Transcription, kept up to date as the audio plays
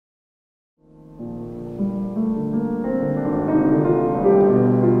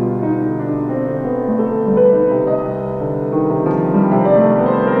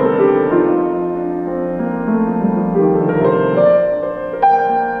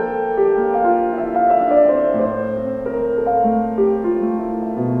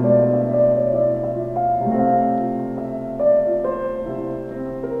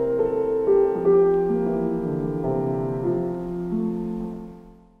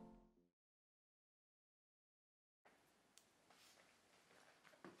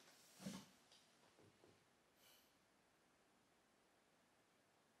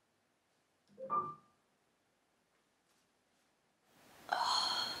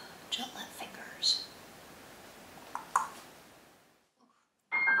Gentler fingers.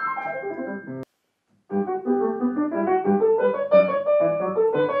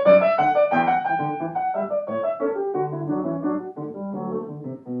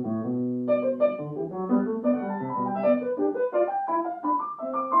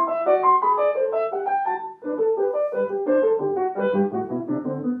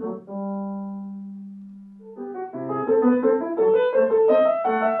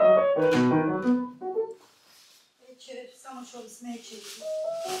 Samo što smeće.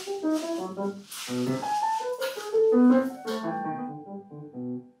 Poon.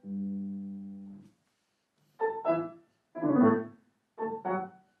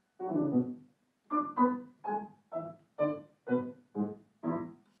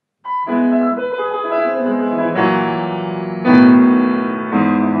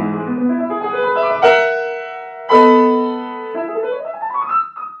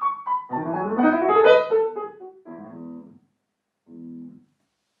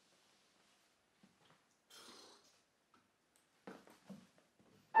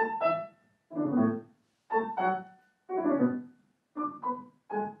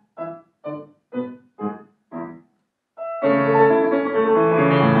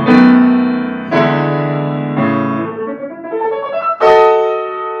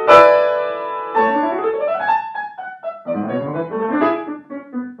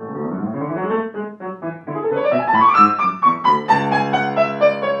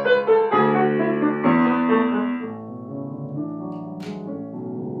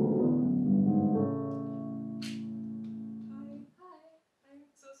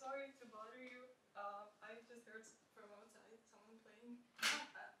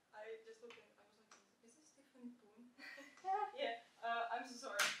 Yeah, I'm so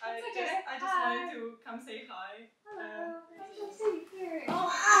sorry. I just wanted to come say hi. Hello, nice to see you here. Oh,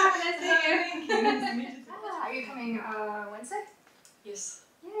 nice to meet you. Thank you. Nice to meet you too. Are you coming Wednesday? Yes.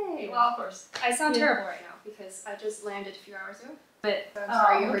 Yay. Yeah, Well, of course. I sound terrible right now because I just landed a few hours ago. But I'm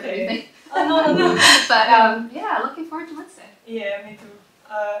sorry you heard anything. Oh, no. But yeah, looking forward to Wednesday. Yeah, me too.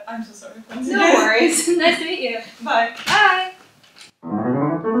 I'm so sorry. No worries. Nice to meet you. Bye. Bye.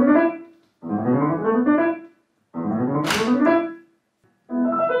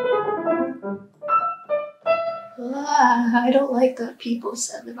 I don't like what people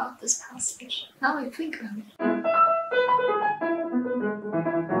said about this passage. Now I think of it.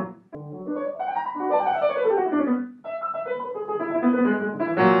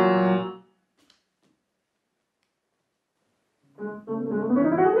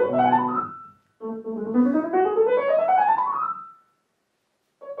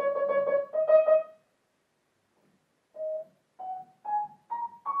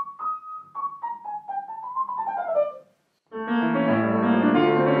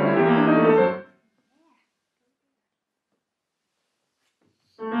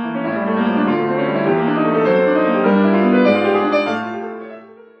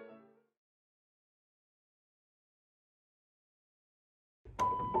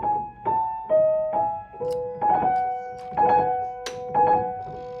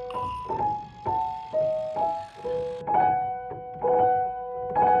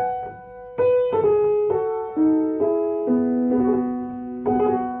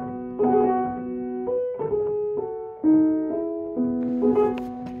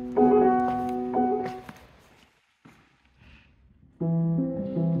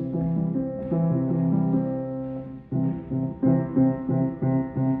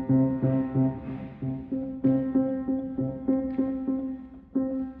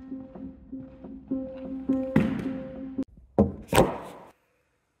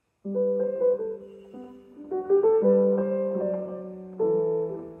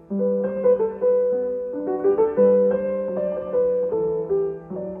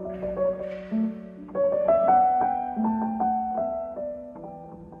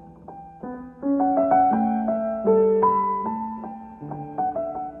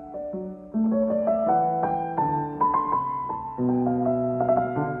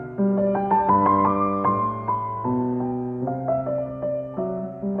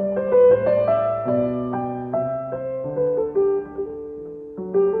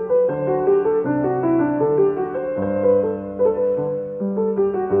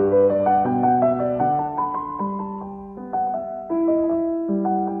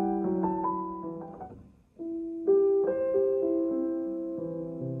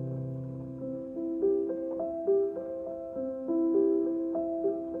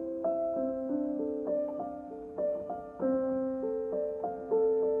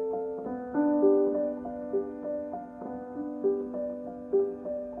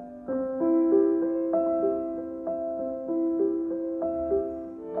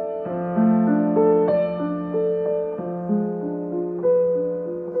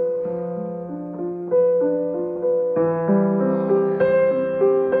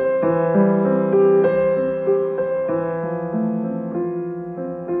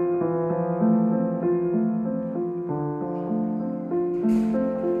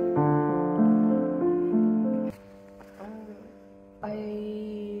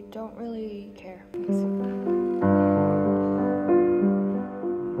 I don't really care.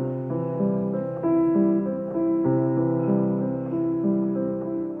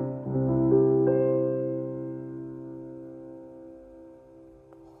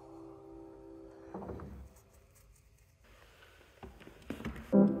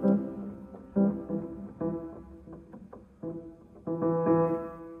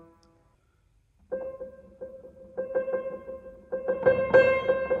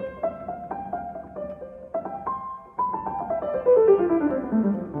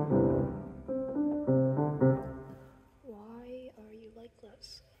 Why are you like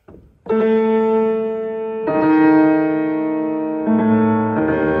this?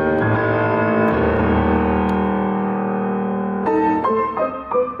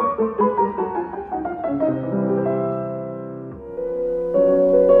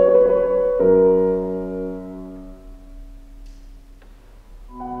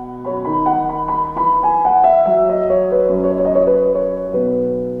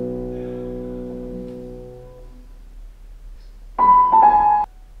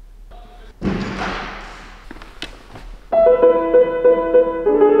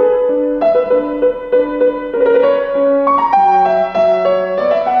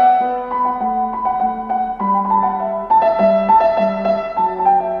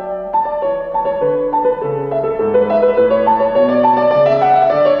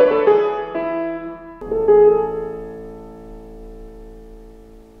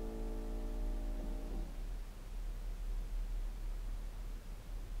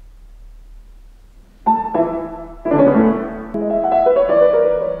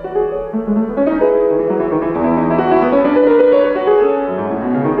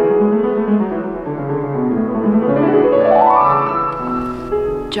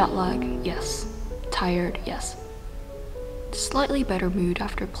 Jet lag, yes. Tired, yes. Slightly better mood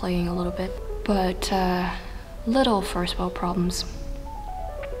after playing a little bit, but little first world problems.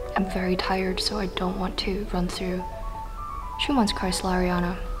 I'm very tired, so I don't want to run through Schumann's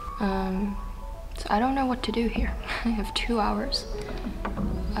Kreislariana. So I don't know what to do here. I have 2 hours.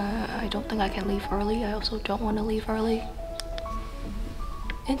 I don't think I can leave early. I also don't want to leave early.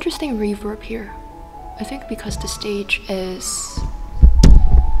 Interesting reverb here. I think because the stage is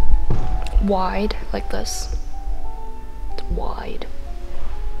wide like this. It's wide.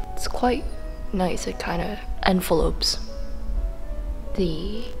 It's quite nice. It kind of envelopes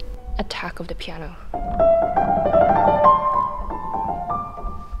the attack of the piano.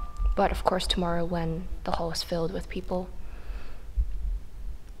 But of course tomorrow when the hall is filled with people,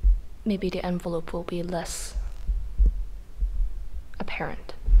 maybe the envelope will be less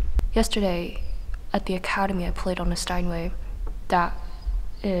apparent. Yesterday at the academy I played on a Steinway that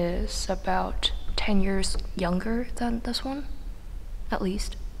is about 10 years younger than this one, at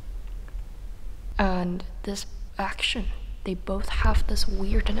least. And this action, they both have this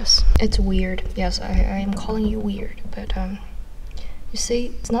weirdness. It's weird, yes, I am calling you weird, but you see,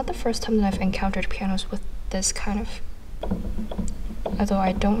 it's not the first time that I've encountered pianos with this kind of, although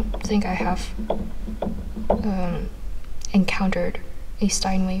I don't think I have encountered a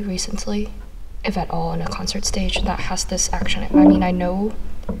Steinway recently, if at all, on a concert stage that has this action. I mean, I know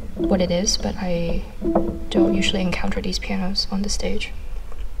what it is, but I don't usually encounter these pianos on the stage.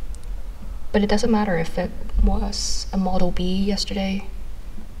 But it doesn't matter if it was a Model B yesterday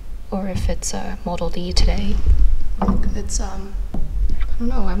or if it's a Model D today. It's I don't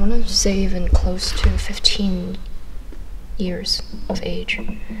know, I want to say even close to 15 years of age.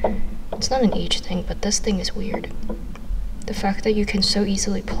 It's not an age thing, but this thing is weird. The fact that you can so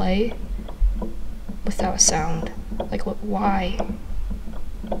easily play without a sound. Like, what? Why?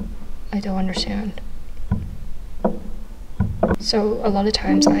 I don't understand. So a lot of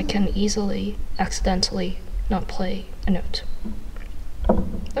times I can easily, accidentally not play a note.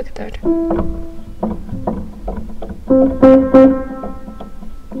 Look at that.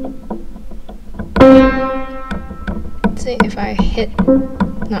 See, if I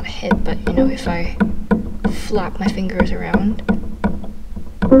not hit, but you know, if I flap my fingers around,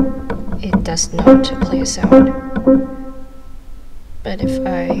 it does not play a sound. But if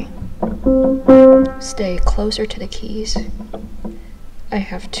I stay closer to the keys, I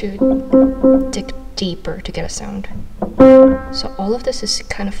have to dig deeper to get a sound. So all of this is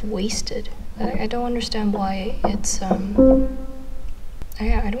kind of wasted. I don't understand why it's, I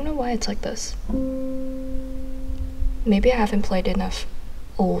don't know why it's like this. Maybe I haven't played enough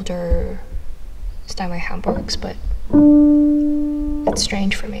older Steinway Hamburgs, but it's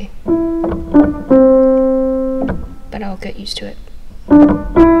strange for me. But I'll get used to it.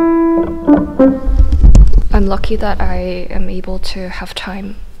 I'm lucky that I am able to have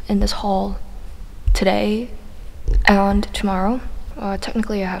time in this hall today and tomorrow.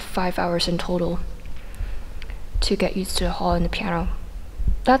 Technically I have 5 hours in total to get used to the hall and the piano.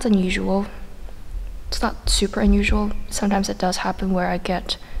 That's unusual. It's not super unusual. Sometimes it does happen where I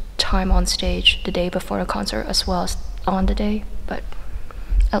get time on stage the day before the concert as well as on the day, but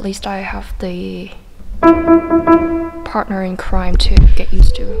at least I have the partner in crime to get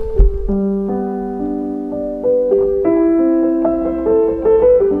used to.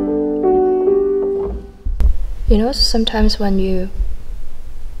 You know, sometimes when you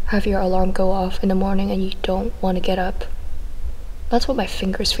have your alarm go off in the morning and you don't want to get up, that's what my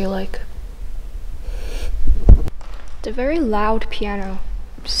fingers feel like. It's a very loud piano,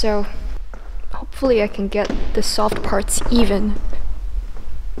 so hopefully I can get the soft parts even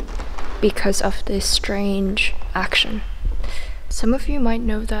because of this strange action. Some of you might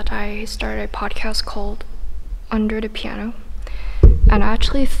know that I started a podcast called Under the Piano, and I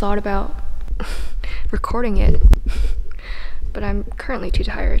actually thought about recording it, but I'm currently too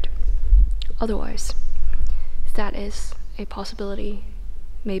tired. Otherwise, that is a possibility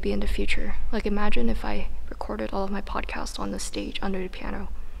maybe in the future. Like, imagine if I recorded all of my podcasts on the stage under the piano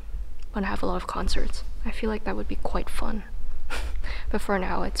when I have a lot of concerts. I feel like that would be quite fun. But for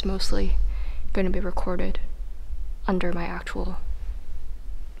now, it's mostly going to be recorded under my actual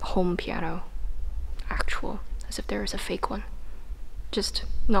home piano. Actual, as if there is a fake one. Just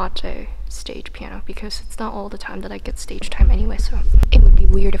not a stage piano, because it's not all the time that I get stage time anyway, so it would be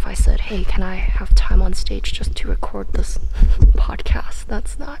weird if I said, hey, can I have time on stage just to record this podcast?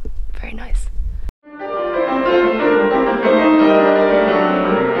 That's not very nice.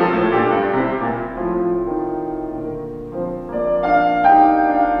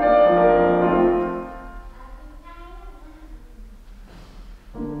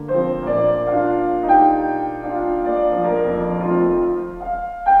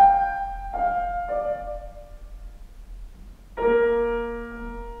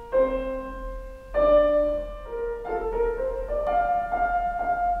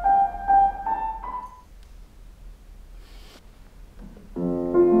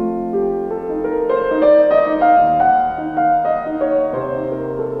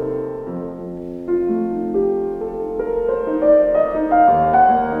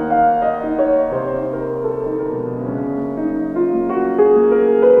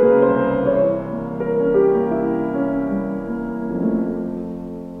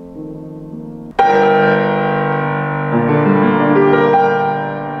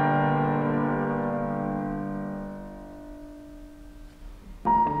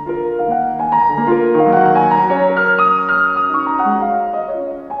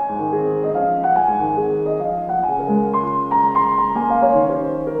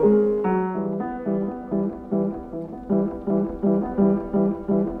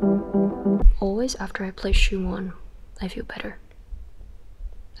 Always after I play Schumann, I feel better.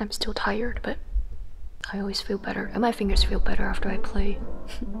 I'm still tired, but I always feel better, and my fingers feel better after I play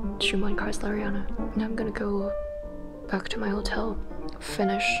Schumann Kreisleriana. Now I'm gonna go back to my hotel,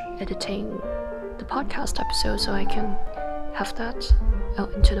 finish editing the podcast episode so I can have that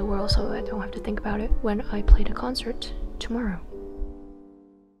out into the world so I don't have to think about it when I play the concert tomorrow.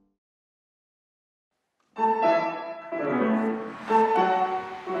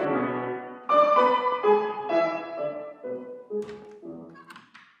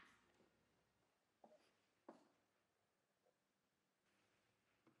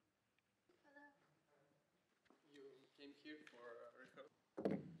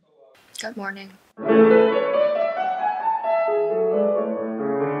 Good morning.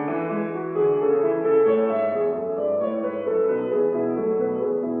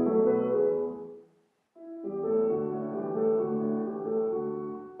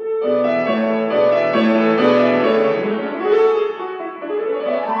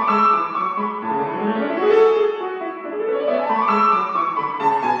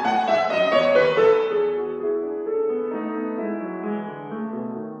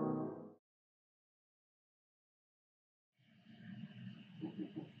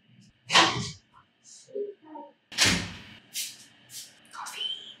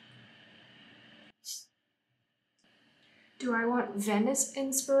 Do I want Venice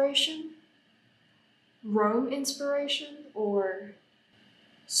inspiration, Rome inspiration, or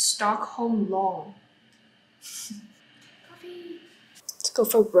Stockholm long? Coffee. Let's go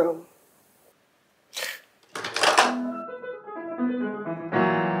for Rome.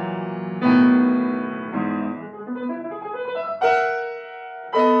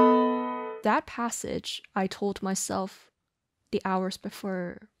 That passage I told myself the hours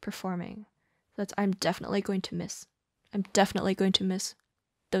before performing. that I'm definitely going to miss. I'm definitely going to miss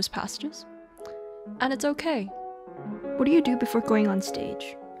those passages. And it's okay. What do you do before going on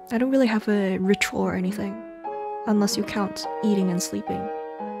stage? I don't really have a ritual or anything, unless you count eating and sleeping,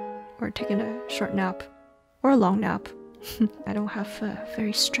 or taking a short nap, or a long nap. I don't have a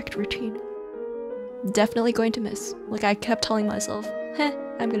very strict routine. Definitely going to miss. Like I kept telling myself,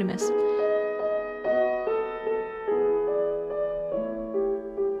 I'm gonna miss.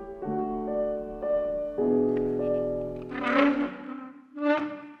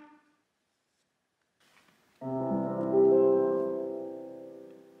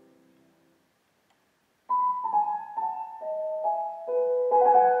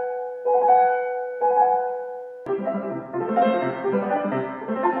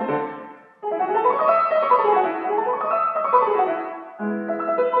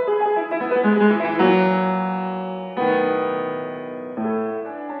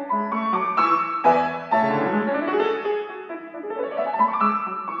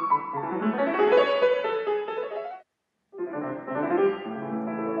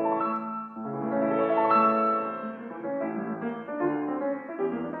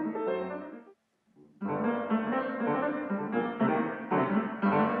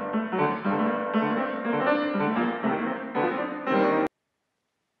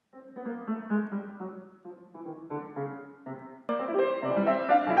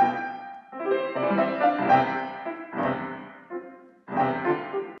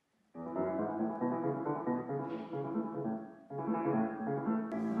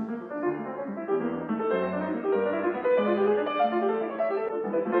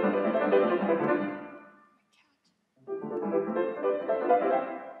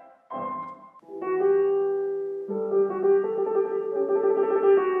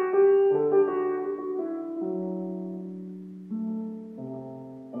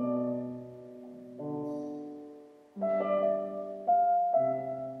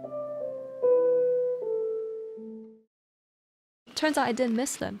 Turns out I didn't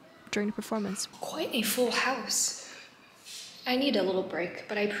miss them during the performance. Quite a full house. I need a little break,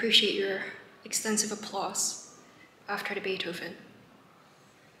 but I appreciate your extensive applause after the Beethoven.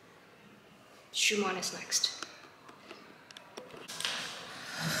 Schumann is next.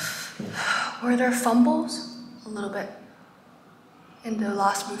 Were there fumbles? A little bit in the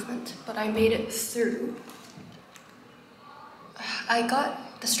last movement, but I made it through. I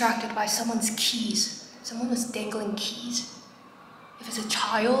got distracted by someone's keys. Someone was dangling keys. If it's a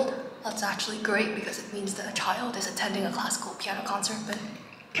child, that's actually great because it means that a child is attending a classical piano concert, but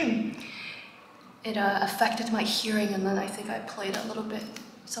it affected my hearing, and then I think I played a little bit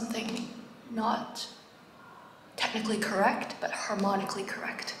something not technically correct, but harmonically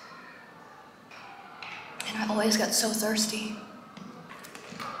correct. And I always get so thirsty.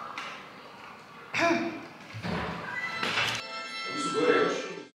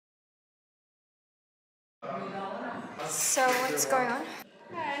 So what's going on?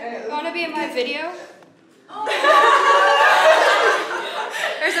 Hi. You wanna be in my video?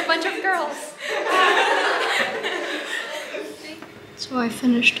 There's a bunch of girls. So I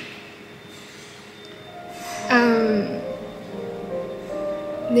finished.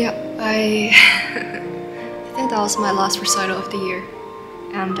 Yeah, I think that was my last recital of the year,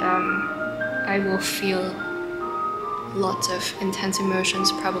 and I will feel lots of intense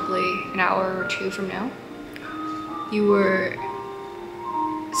emotions probably an hour or two from now. You were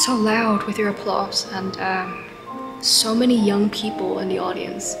so loud with your applause, and so many young people in the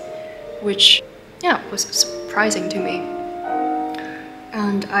audience, which, yeah, was surprising to me.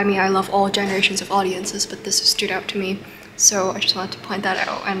 And I mean, I love all generations of audiences, but this stood out to me, so I just wanted to point that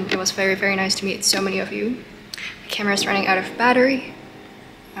out, and it was very, very nice to meet so many of you. My camera is running out of battery,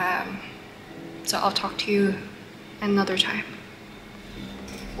 so I'll talk to you another time.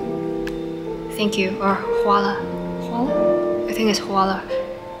 Thank you, or hwala. Hwala? I think it's hwala.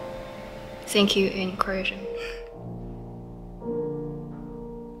 Thank you in Croatian.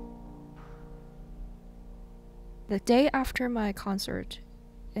 The day after my concert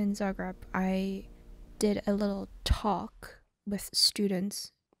in Zagreb, I did a little talk with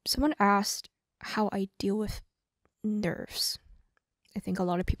students. Someone asked how I deal with nerves. I think a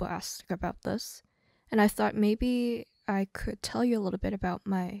lot of people ask about this. And I thought maybe I could tell you a little bit about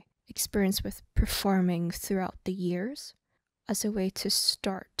my experience with performing throughout the years as a way to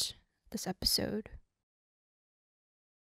start this episode.